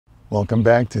Welcome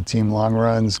back to Team Long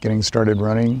Run's Getting Started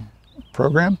Running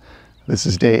program. This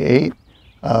is day 8.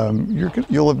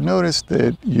 You'll have noticed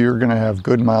that you're going to have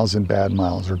good miles and bad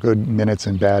miles, or good minutes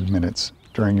and bad minutes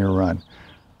during your run.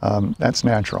 That's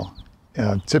natural.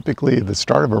 Typically, the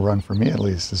start of a run, for me at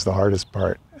least, is the hardest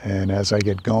part. And as I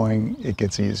get going, it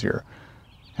gets easier.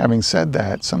 Having said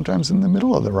that, sometimes in the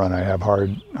middle of the run, I have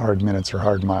hard minutes or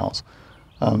hard miles.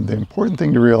 The important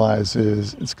thing to realize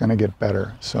is it's going to get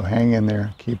better. So hang in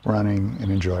there, keep running,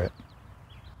 and enjoy it.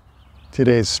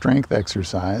 Today's strength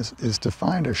exercise is to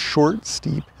find a short,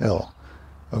 steep hill,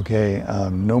 okay,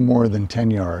 no more than 10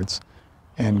 yards,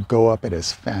 and go up it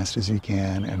as fast as you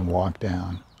can and walk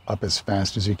down, up as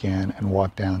fast as you can and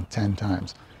walk down 10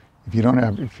 times. If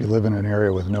you live in an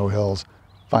area with no hills,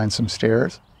 find some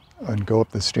stairs and go up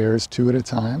the stairs 2 at a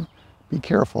time. Be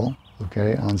careful,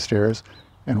 okay, on stairs,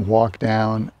 and walk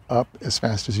down, up as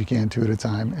fast as you can 2 at a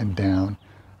time, and down.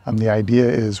 The idea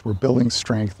is we're building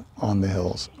strength on the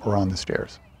hills or on the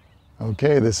stairs.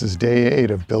 Okay, this is day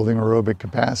 8 of building aerobic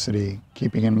capacity,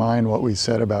 keeping in mind what we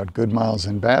said about good miles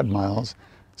and bad miles.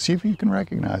 See if you can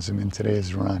recognize them in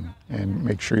today's run and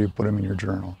make sure you put them in your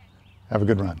journal. Have a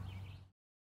good run.